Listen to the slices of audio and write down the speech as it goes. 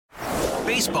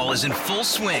Baseball is in full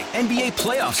swing. NBA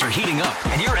playoffs are heating up,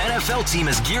 and your NFL team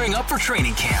is gearing up for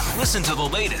training camp. Listen to the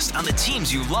latest on the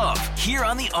teams you love here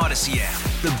on the Odyssey app.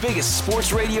 The biggest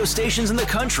sports radio stations in the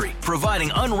country,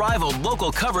 providing unrivaled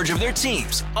local coverage of their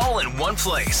teams, all in one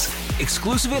place.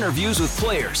 Exclusive interviews with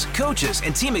players, coaches,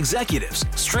 and team executives,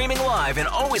 streaming live and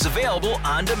always available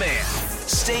on demand.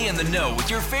 Stay in the know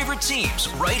with your favorite teams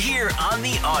right here on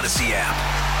the Odyssey app.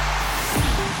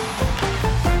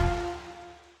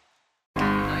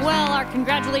 Well, our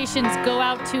congratulations go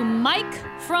out to Mike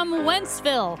from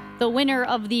Wentzville, the winner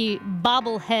of the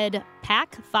bobblehead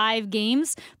pack, 5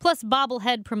 games, plus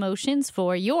bobblehead promotions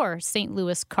for your St.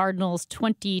 Louis Cardinals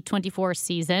 2024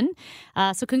 season.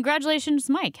 So congratulations,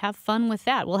 Mike. Have fun with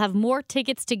that. We'll have more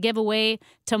tickets to give away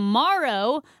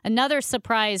tomorrow. Another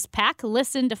surprise pack.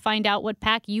 Listen to find out what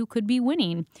pack you could be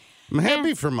winning. I'm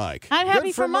happy for Mike. I'm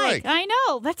happy for Mike. I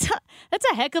know. That's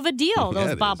a heck of a deal,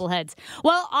 those bobbleheads.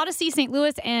 Well, Odyssey St.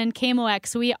 Louis and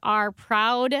KMOX, we are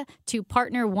proud to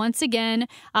partner once again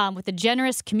with the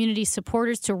generous community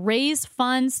supporters to raise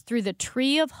funds through the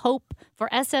Tree of Hope for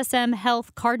SSM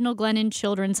Health Cardinal Glennon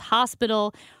Children's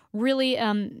Hospital. Really,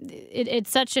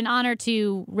 it's such an honor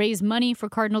to raise money for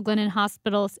Cardinal Glennon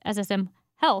Hospital, SSM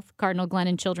Health Cardinal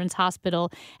Glennon Children's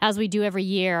Hospital, as we do every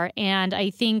year. And I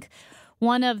think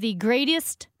one of the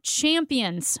greatest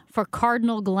champions for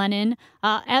Cardinal Glennon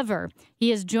ever.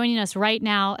 He is joining us right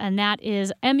now, and that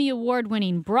is Emmy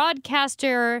Award-winning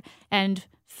broadcaster and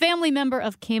family member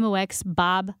of KMOX,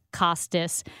 Bob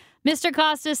Costas. Mr.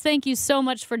 Costas, thank you so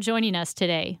much for joining us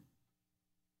today.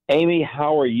 Amy,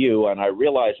 how are you? And I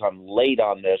realize I'm late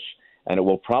on this, and it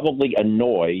will probably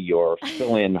annoy your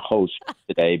fill-in host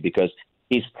today because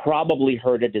he's probably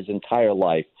heard it his entire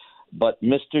life. But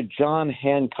Mr. John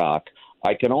Hancock,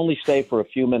 I can only stay for a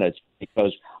few minutes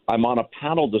because I'm on a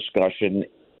panel discussion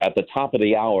at the top of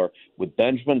the hour with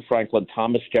Benjamin Franklin,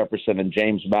 Thomas Jefferson, and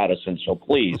James Madison. So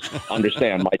please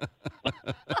understand my.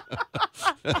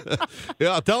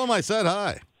 Yeah, tell him I said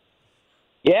hi.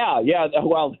 Yeah.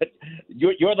 Well,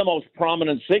 you're the most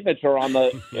prominent signature on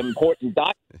the important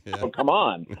document. Yeah. So come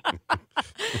on.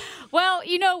 Well,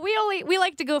 we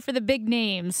like to go for the big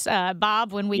names,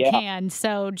 Bob, when we can.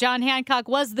 So John Hancock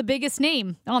was the biggest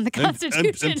name on the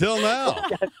Constitution until now.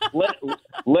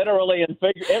 Literally and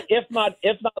if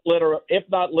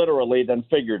not literally, then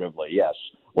figuratively, yes,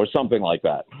 or something like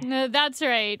that. That's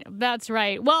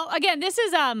right. Well, again, this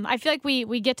is I feel like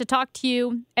we get to talk to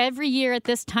you every year at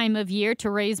this time of year to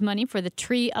raise money for the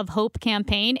Tree of Hope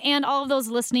campaign, and all of those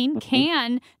listening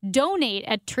can donate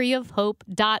at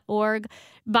treeofhope.org.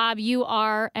 Bob, you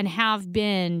are and have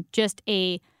been just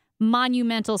a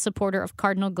monumental supporter of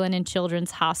Cardinal Glennon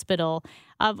Children's Hospital.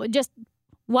 Just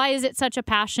why is it such a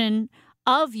passion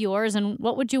of yours, and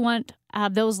what would you want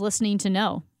those listening to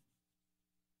know?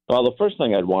 Well, the first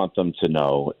thing I'd want them to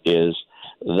know is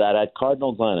that at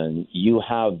Cardinal Glennon, you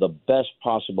have the best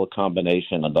possible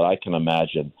combination that I can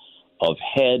imagine of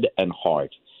head and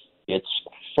heart. It's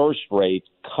first-rate,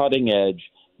 cutting-edge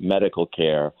medical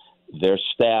care. Their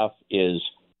staff is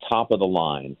top of the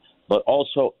line, but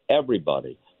also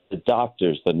everybody, the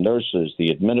doctors, the nurses,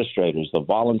 the administrators, the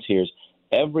volunteers,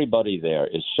 everybody there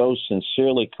is so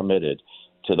sincerely committed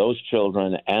to those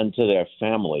children and to their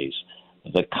families.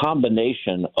 The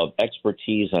combination of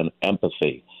expertise and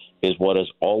empathy is what has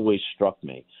always struck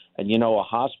me. And, a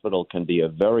hospital can be a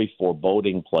very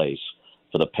foreboding place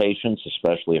for the patients,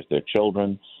 especially if they're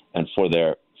children, and for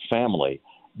their family.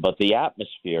 But the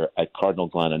atmosphere at Cardinal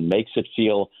Glennon makes it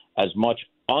feel as much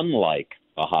unlike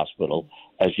a hospital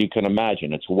as you can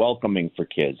imagine. It's welcoming for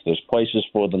kids. There's places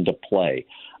for them to play.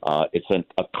 It's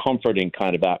a comforting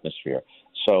kind of atmosphere.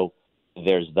 So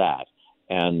there's that.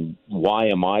 And why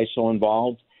am I so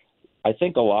involved? I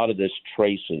think a lot of this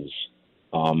traces,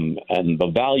 and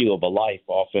the value of a life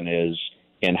often is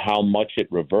in how much it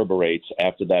reverberates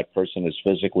after that person is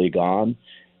physically gone.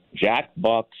 Jack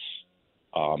Buck's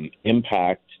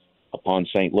impact upon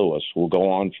St. Louis will go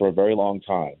on for a very long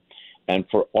time. And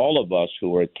for all of us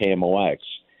who are at KMOX,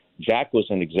 Jack was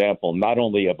an example not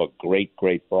only of a great,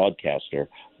 great broadcaster,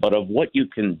 but of what you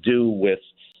can do with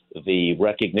the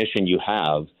recognition you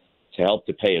have to help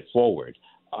to pay it forward.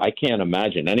 I can't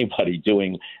imagine anybody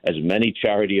doing as many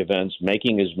charity events,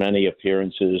 making as many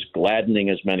appearances, gladdening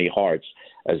as many hearts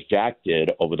as Jack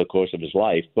did over the course of his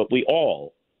life. But we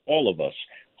all of us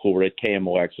who were at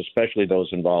KMOX, especially those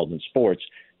involved in sports,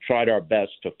 tried our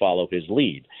best to follow his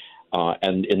lead.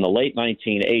 And in the late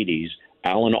 1980s,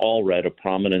 Alan Allred, a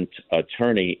prominent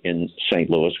attorney in St.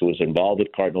 Louis who was involved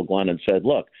with Cardinal Glennon, said,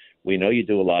 look, we know you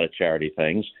do a lot of charity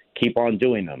things. Keep on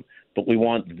doing them. But we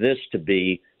want this to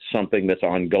be something that's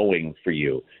ongoing for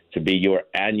you, to be your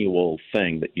annual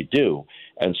thing that you do.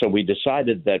 And so we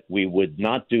decided that we would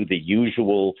not do the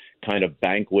usual kind of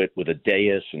banquet with a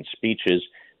dais and speeches,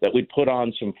 that we'd put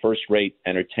on some first-rate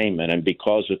entertainment. And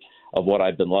because of what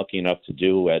I've been lucky enough to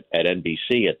do at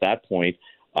NBC at that point,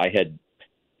 I had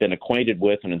been acquainted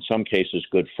with, and in some cases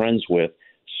good friends with,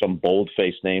 some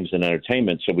bold-faced names in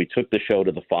entertainment. So we took the show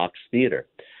to the Fox Theater.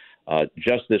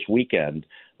 Just this weekend,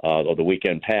 or the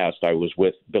weekend past, I was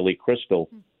with Billy Crystal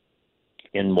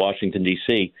in Washington,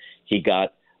 D.C. He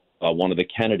got one of the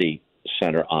Kennedy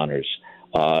Center honors.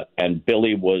 And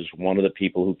Billy was one of the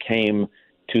people who came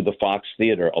to the Fox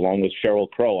Theater, along with Sheryl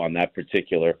Crow on that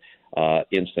particular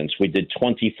instance. We did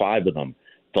 25 of them.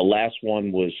 The last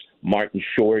one was Martin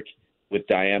Short with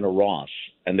Diana Ross,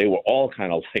 and they were all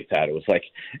kind of like that. It was like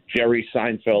Jerry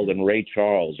Seinfeld and Ray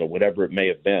Charles or whatever it may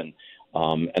have been.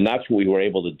 And that's what we were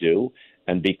able to do.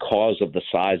 And because of the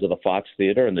size of the Fox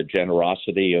Theater and the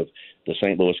generosity of the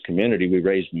St. Louis community, we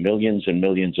raised millions and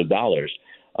millions of dollars.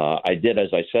 I did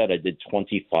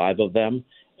 25 of them.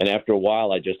 And after a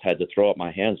while, I just had to throw up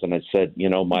my hands and I said,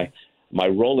 my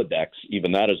Rolodex,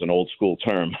 even that is an old school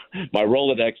term, my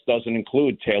Rolodex doesn't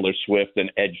include Taylor Swift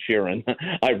and Ed Sheeran.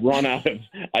 I've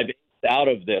out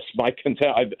of this.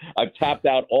 I've tapped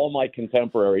out all my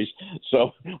contemporaries,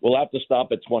 so we'll have to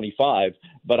stop at 25.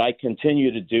 But I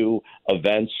continue to do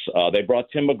events. They brought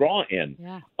Tim McGraw in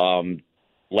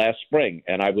last spring,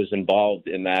 and I was involved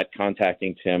in that,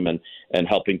 contacting Tim and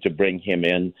helping to bring him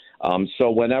in. So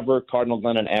whenever Cardinal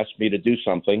Glennon asks me to do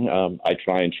something, I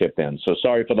try and chip in. So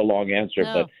sorry for the long answer,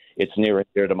 but it's near and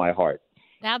dear to my heart.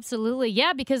 Absolutely.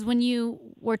 Yeah, because when you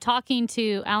were talking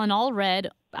to Alan Allred,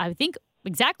 I think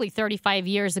exactly 35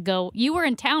 years ago, you were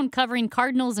in town covering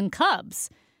Cardinals and Cubs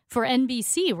for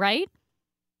NBC, right?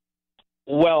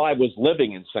 Well, I was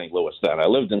living in St. Louis then. I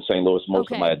lived in St. Louis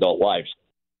most of my adult life.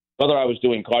 Whether I was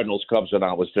doing Cardinals, Cubs or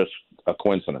not was just a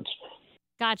coincidence.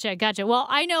 Gotcha. Well,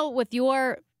 I know with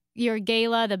your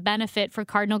gala, the benefit for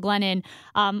Cardinal Glennon,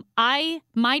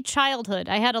 my childhood,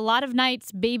 I had a lot of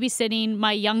nights babysitting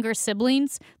my younger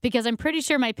siblings because I'm pretty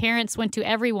sure my parents went to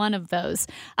every one of those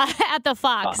at the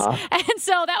Fox. And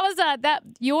so that was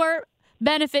your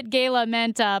benefit gala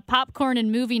meant popcorn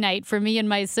and movie night for me and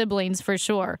my siblings for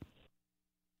sure.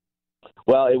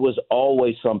 Well, it was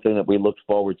always something that we looked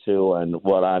forward to, and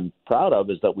what I'm proud of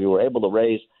is that we were able to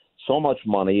raise so much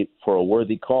money for a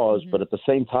worthy cause, but at the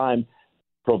same time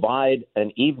provide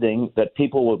an evening that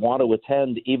people would want to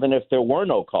attend even if there were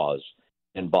no cause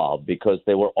involved, because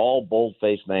they were all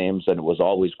bold-faced names, and it was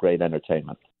always great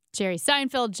entertainment. Jerry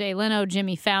Seinfeld, Jay Leno,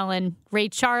 Jimmy Fallon, Ray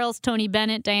Charles, Tony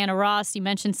Bennett, Diana Ross. You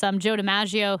mentioned some. Joe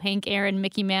DiMaggio, Hank Aaron,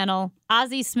 Mickey Mantle,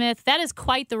 Ozzie Smith. That is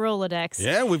quite the Rolodex.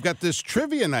 Yeah, we've got this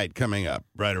trivia night coming up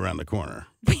right around the corner.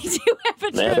 We do have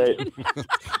a trivia night.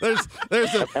 There's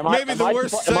the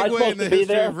worst segue in the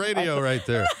history of radio right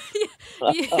there.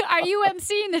 Are you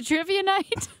emceeing the trivia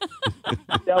night?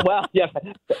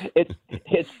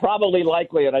 It's probably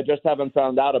likely, and I just haven't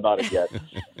found out about it yet.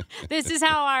 This is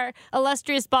how our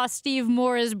illustrious boss Steve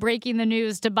Moore is breaking the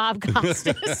news to Bob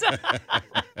Costas.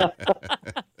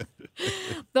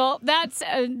 Well, that's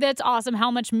awesome.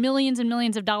 How much millions and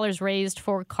millions of dollars raised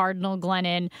for Cardinal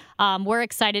Glennon. We're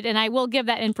excited, and I will give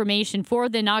that information for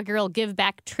the inaugural Give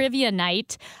Back Trivia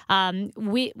Night.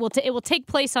 It will take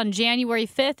place on January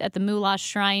 5th at the Moolah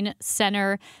Shrine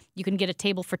Center. You can get a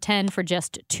table for 10 for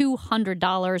just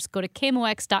 $200. Go to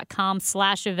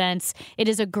KMOX.com/events. It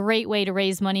is a great way to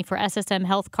raise money for SSM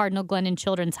Health, Cardinal Glennon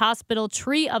Children's Hospital,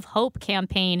 Tree of Hope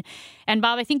campaign. And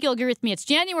Bob, I think you'll agree with me. It's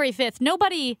January 5th.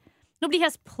 Nobody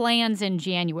has plans in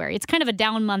January. It's kind of a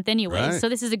down month anyway, right? So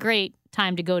this is a great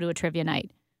time to go to a trivia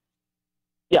night.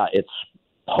 Yeah, it's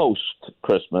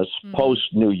post-Christmas,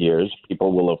 post-New Year's.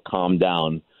 People will have calmed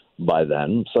down by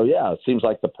then. So, yeah, it seems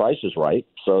like the price is right.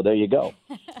 So there you go.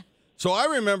 So I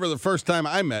remember the first time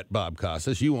I met Bob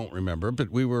Costas. You won't remember, but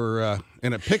we were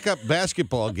in a pickup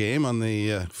basketball game on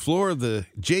the floor of the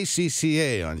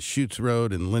JCCA on Schutz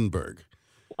Road in Lindbergh.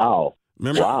 Wow.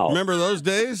 Remember those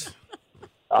days?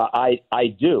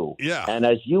 I do. Yeah. And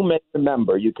as you may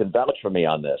remember, you can vouch for me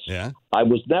on this. Yeah. I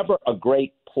was never a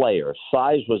great player.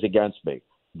 Size was against me.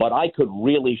 But I could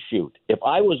really shoot. If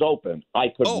I was open, I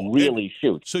could really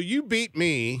shoot. So you beat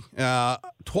me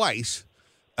twice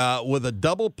with a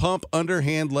double pump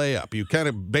underhand layup. You kind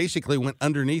of basically went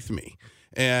underneath me.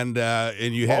 And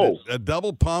you had a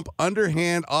double pump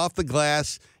underhand off the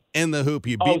glass in the hoop.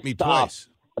 You beat me twice.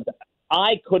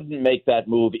 I couldn't make that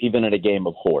move even in a game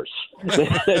of horse.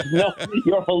 No,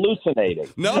 you're hallucinating.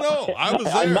 No, I was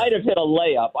there. I might have hit a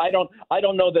layup. I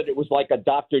don't know that it was like a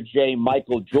Dr. J.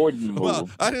 Michael Jordan move. Well,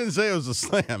 I didn't say it was a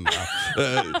slam,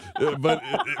 but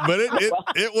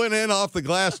it went in off the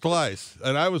glass twice,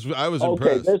 and I was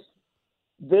impressed.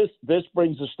 This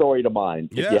brings a story to mind.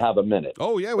 If you have a minute.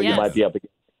 Oh yeah, you might be up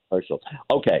against commercial.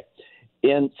 Okay.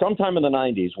 Sometime in the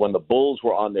 90s, when the Bulls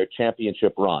were on their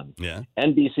championship run,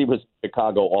 NBC was in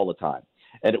Chicago all the time.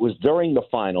 And it was during the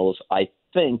finals, I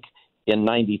think, in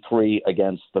 93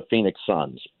 against the Phoenix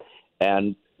Suns.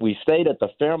 And we stayed at the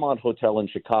Fairmont Hotel in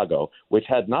Chicago, which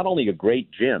had not only a great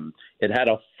gym, it had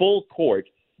a full court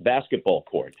basketball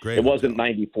court. It wasn't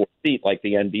 94 feet like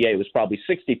the NBA. It was probably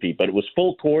 60 feet, but it was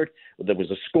full court. There was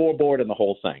a scoreboard and the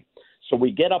whole thing. So we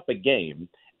get up a game,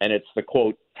 and it's the,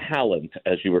 quote, talent,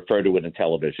 as you refer to it in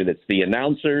television. It's the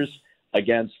announcers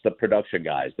against the production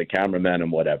guys, the cameramen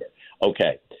and whatever.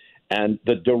 Okay. And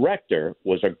the director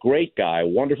was a great guy, a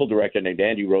wonderful director named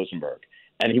Andy Rosenberg,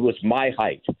 and he was my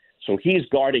height. So he's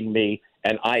guarding me,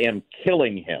 and I am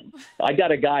killing him. I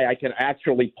got a guy I can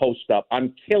actually post up.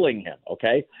 I'm killing him,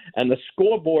 okay? And the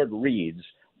scoreboard reads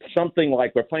something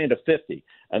like, we're playing to 50,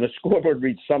 and the scoreboard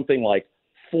reads something like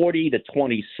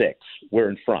 40-26. We're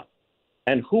in front.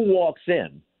 And who walks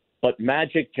in but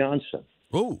Magic Johnson,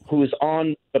 who's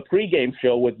on the pregame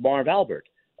show with Marv Albert,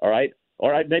 all right?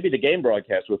 All right, maybe the game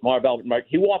broadcast with Marv Albert.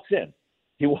 He walks in,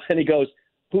 and he goes,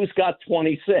 who's got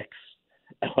 26?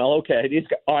 Well, okay, these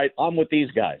guys, all right, I'm with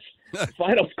these guys.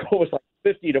 Final score was like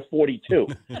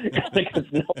 50-42 because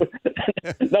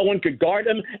no one could guard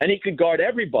him, and he could guard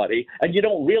everybody. And you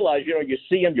don't realize, you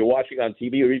see him, you're watching on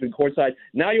TV or even courtside.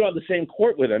 Now you're on the same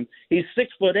court with him. He's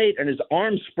 6'8", and his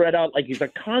arms spread out like he's a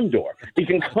condor. He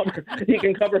can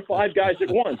cover five guys at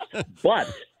once.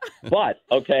 But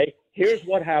okay, here's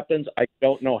what happens. I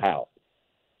don't know how.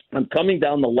 I'm coming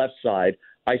down the left side.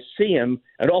 I see him,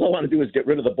 and all I want to do is get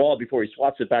rid of the ball before he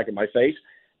swats it back in my face.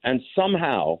 And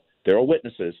somehow, there are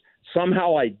witnesses,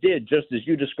 somehow I did, just as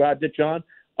you described it, John.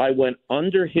 I went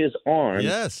under his arm,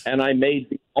 and I made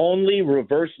the only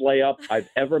reverse layup I've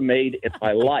ever made in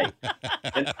my life.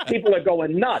 And people are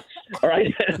going nuts, all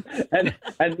right?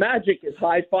 and Magic is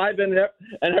high-fiving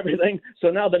and everything.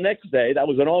 So now the next day, that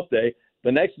was an off day,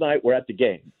 the next night we're at the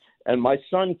game. And my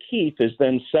son Keith is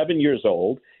then 7 years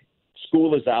old.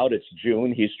 School is out. It's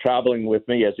June. He's traveling with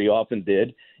me, as he often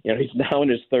did. He's now in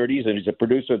his 30s, and he's a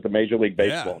producer at the Major League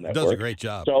Baseball Network. Does a great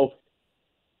job. So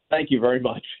thank you very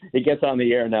much. He gets on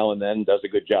the air now and then, does a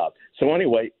good job. So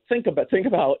anyway, think about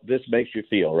how this makes you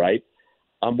feel, right?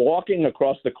 I'm walking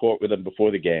across the court with him before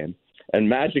the game, and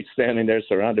Magic's standing there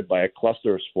surrounded by a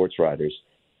cluster of sports writers.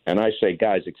 And I say,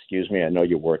 guys, excuse me, I know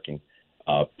you're working.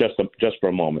 Just for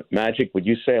a moment. Magic, would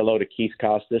you say hello to Keith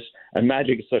Costas? And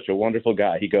Magic is such a wonderful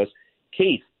guy. He goes,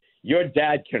 Keith, your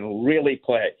dad can really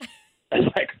play. And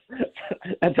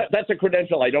that's a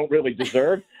credential I don't really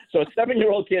deserve. So a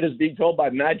 7-year-old kid is being told by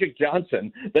Magic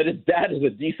Johnson that his dad is a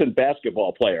decent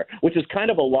basketball player, which is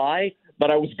kind of a lie, but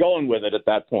I was going with it at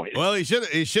that point. Well, he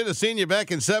should have seen you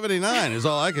back in '79 is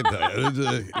all I can tell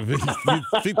you.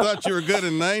 If he thought you were good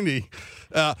in '90.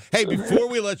 Hey, before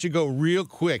we let you go real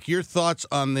quick, your thoughts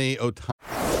on the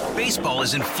Baseball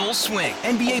is in full swing.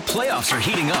 NBA playoffs are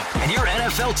heating up, and your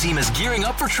NFL team is gearing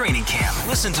up for training camp.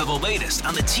 Listen to the latest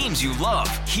on the teams you love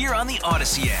here on the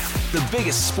Odyssey app. The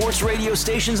biggest sports radio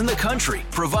stations in the country,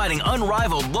 providing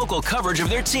unrivaled local coverage of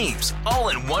their teams, all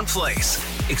in one place.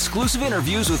 Exclusive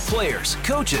interviews with players,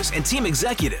 coaches, and team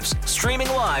executives, streaming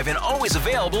live and always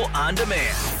available on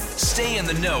demand. Stay in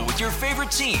the know with your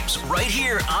favorite teams right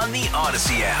here on the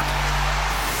Odyssey app.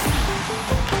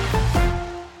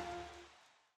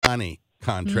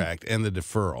 Contract and the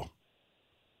deferral.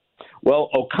 Well,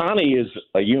 Ohtani is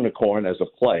a unicorn as a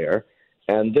player,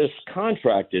 and this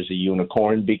contract is a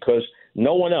unicorn because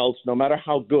no one else, no matter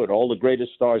how good, all the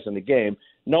greatest stars in the game,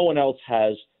 no one else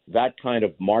has that kind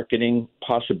of marketing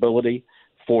possibility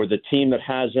for the team that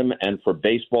has him and for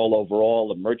baseball overall,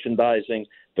 the merchandising,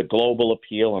 the global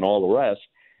appeal, and all the rest.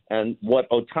 And what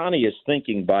Ohtani is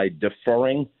thinking by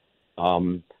deferring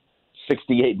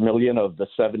 $68 million of the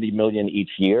 $70 million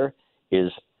each year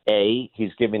is, A,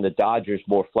 he's giving the Dodgers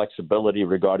more flexibility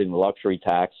regarding the luxury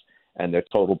tax and their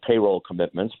total payroll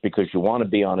commitments, because you want to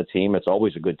be on a team. It's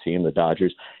always a good team, the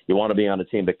Dodgers. You want to be on a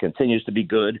team that continues to be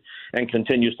good and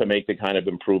continues to make the kind of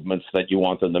improvements that you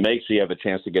want them to make so you have a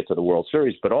chance to get to the World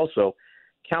Series. But also,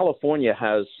 California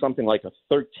has something like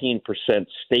a 13%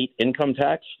 state income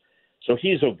tax. So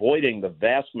he's avoiding the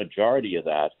vast majority of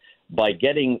that by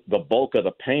getting the bulk of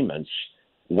the payments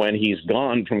when he's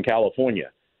gone from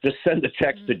California. just send a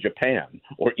text to Japan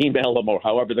or email them or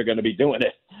however they're going to be doing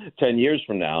it 10 years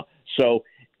from now. So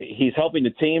he's helping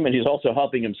the team, and he's also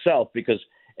helping himself because,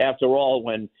 after all,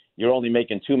 when you're only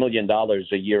making $2 million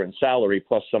a year in salary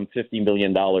plus some $50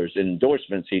 million in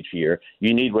endorsements each year,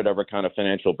 you need whatever kind of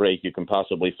financial break you can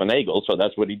possibly finagle. So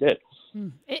that's what he did.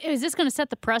 Is this going to set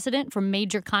the precedent for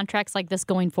major contracts like this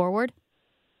going forward?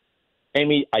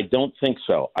 Amy, I don't think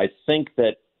so. I think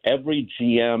that every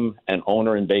GM and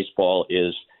owner in baseball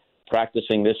is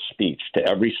practicing this speech to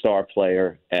every star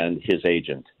player and his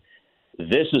agent.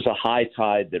 This is a high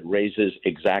tide that raises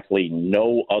exactly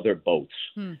no other boats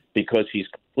because he's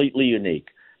completely unique.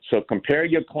 So compare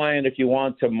your client, if you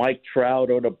want, to Mike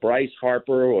Trout or to Bryce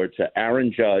Harper or to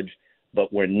Aaron Judge,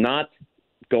 but we're not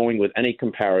going with any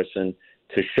comparison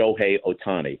to Shohei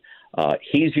Ohtani.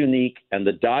 He's unique, and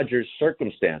the Dodgers'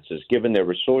 circumstances, given their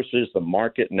resources, the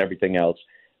market, and everything else,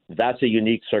 that's a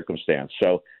unique circumstance.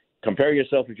 So compare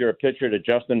yourself, if you're a pitcher, to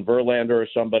Justin Verlander or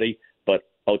somebody, but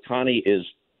Ohtani is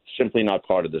simply not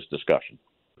part of this discussion.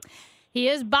 He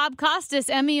is Bob Costas,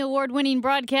 Emmy Award-winning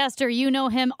broadcaster. You know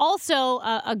him. Also,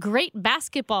 a great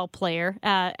basketball player,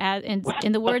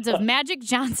 in the words of Magic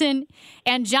Johnson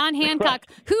and John Hancock,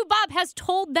 who, Bob, has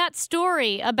told that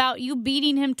story about you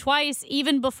beating him twice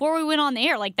even before we went on the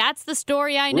air. Like, that's the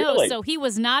story I know. Really? So he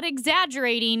was not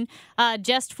exaggerating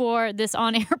just for this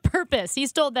on-air purpose.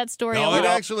 He's told that story a lot. No, it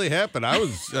actually happened. I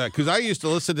was, because I used to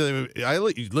listen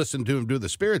to him do the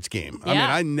Spirits game. I mean,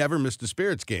 I never missed a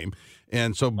Spirits game.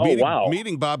 And so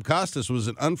meeting Bob Costas was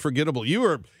an unforgettable. You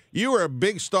were a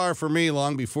big star for me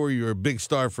long before you were a big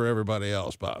star for everybody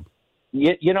else, Bob.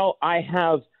 You know, I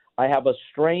have a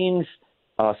strange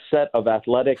set of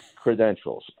athletic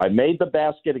credentials. I made the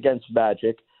basket against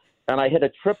Magic, and I hit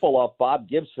a triple off Bob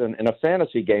Gibson in a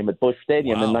fantasy game at Busch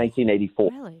Stadium in 1984.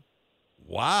 Really?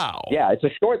 Wow. Yeah, it's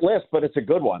a short list, but it's a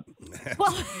good one.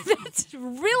 Well, that's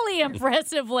really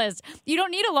impressive list. You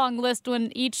don't need a long list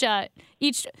when each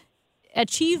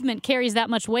achievement carries that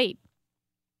much weight.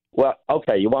 Well,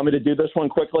 okay, you want me to do this one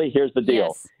quickly? Here's the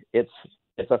deal. Yes.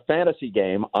 It's a fantasy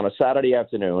game on a Saturday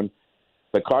afternoon.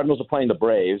 The Cardinals are playing the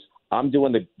Braves. I'm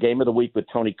doing the game of the week with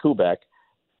Tony Kubek.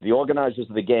 The organizers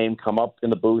of the game come up in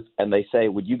the booth and they say,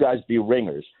 would you guys be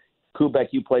ringers? Kubek,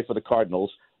 you play for the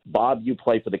Cardinals. Bob, you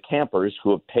play for the Campers, who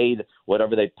have paid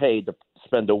whatever they paid to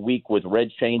spend a week with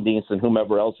Red Shanedeans and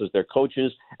whomever else is their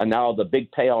coaches. And now the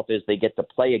big payoff is they get to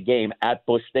play a game at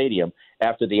Busch Stadium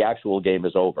after the actual game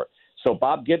is over. So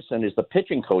Bob Gibson is the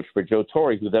pitching coach for Joe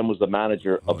Torre, who then was the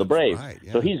manager of the Braves. Right,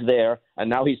 yeah. So he's there, and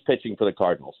now he's pitching for the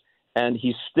Cardinals. And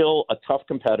he's still a tough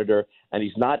competitor, and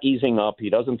he's not easing up.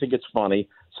 He doesn't think it's funny.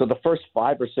 So the first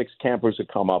 5 or 6 campers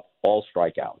that come up all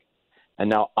strike out. And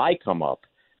now I come up,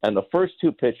 and the first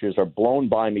 2 pitches are blown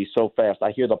by me so fast,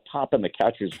 I hear the pop in the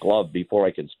catcher's glove before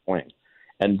I can swing.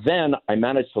 And then I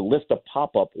manage to lift a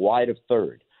pop-up wide of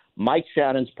third. Mike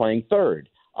Shannon's playing third.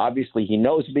 Obviously, he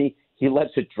knows me. He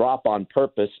lets it drop on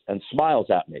purpose and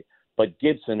smiles at me. But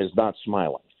Gibson is not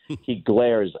smiling. He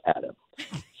glares at him.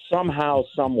 Somehow,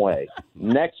 some way,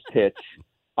 next pitch,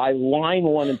 I line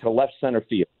one into left center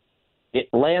field. It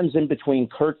lands in between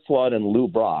Kurt Flood and Lou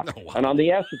Brock. Oh, wow. And on the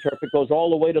AstroTurf, it goes all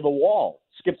the way to the wall,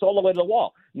 skips all the way to the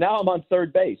wall. Now I'm on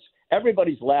third base.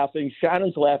 Everybody's laughing.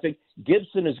 Shannon's laughing.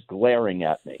 Gibson is glaring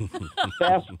at me.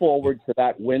 Fast forward to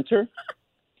that winter.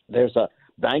 There's a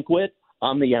banquet.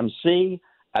 I'm the MC.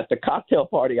 At the cocktail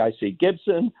party, I see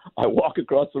Gibson. I walk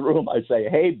across the room. I say,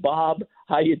 hey, Bob,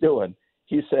 how you doing?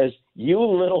 He says, you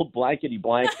little blankety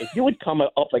blank. If you would come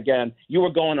up again, you were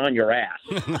going on your ass.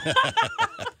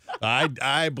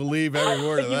 I believe every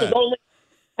word of that.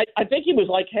 I think he was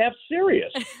like half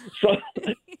serious.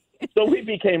 So we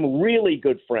became really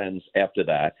good friends after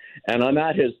that. And I'm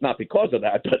at his, not because of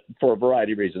that, but for a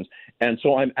variety of reasons. And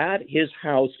so I'm at his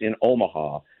house in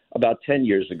Omaha about 10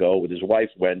 years ago with his wife,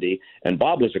 Wendy. And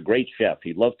Bob was a great chef.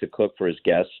 He loved to cook for his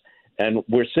guests. And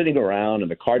we're sitting around,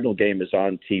 and the Cardinal game is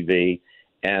on TV.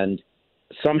 And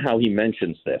somehow he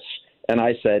mentions this. And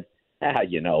I said,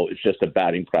 it's just a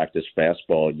batting practice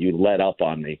fastball. You let up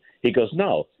on me. He goes,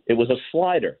 no, it was a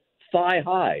slider, thigh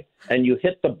high, and you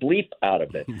hit the bleep out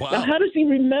of it. Wow. Now, how does he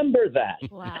remember that?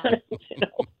 Wow.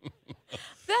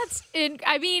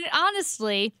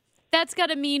 Honestly, that's got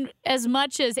to mean as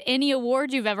much as any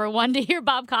award you've ever won to hear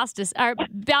Bob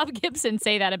Gibson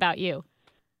say that about you.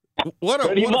 What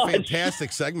a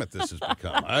fantastic segment this has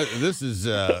become. This is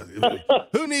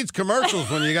who needs commercials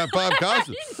when you got Bob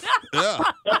Costas? Yeah.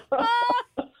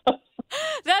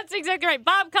 That's exactly right.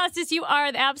 Bob Costas, you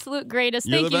are the absolute greatest.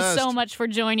 Thank you so much for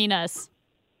joining us.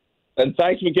 And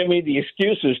thanks for giving me the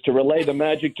excuses to relay the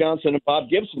Magic Johnson and Bob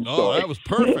Gibson story. Oh, that was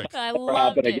perfect. I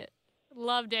loved it.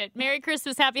 Loved it. Merry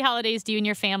Christmas. Happy holidays to you and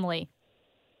your family.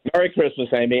 Merry Christmas,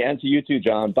 Amy, and to you too,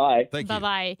 John. Bye. Thank you.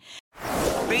 Bye-bye.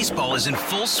 Baseball is in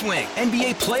full swing.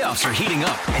 NBA playoffs are heating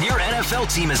up, and your NFL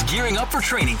team is gearing up for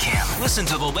training camp. Listen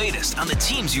to the latest on the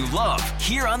teams you love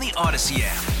here on the Odyssey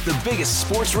app. The biggest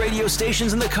sports radio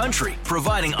stations in the country,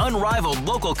 providing unrivaled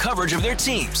local coverage of their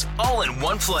teams, all in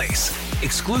one place.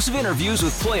 Exclusive interviews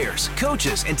with players,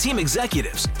 coaches, and team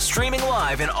executives, streaming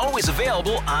live and always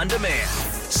available on demand.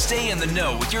 Stay in the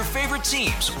know with your favorite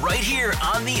teams right here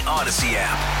on the Odyssey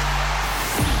app.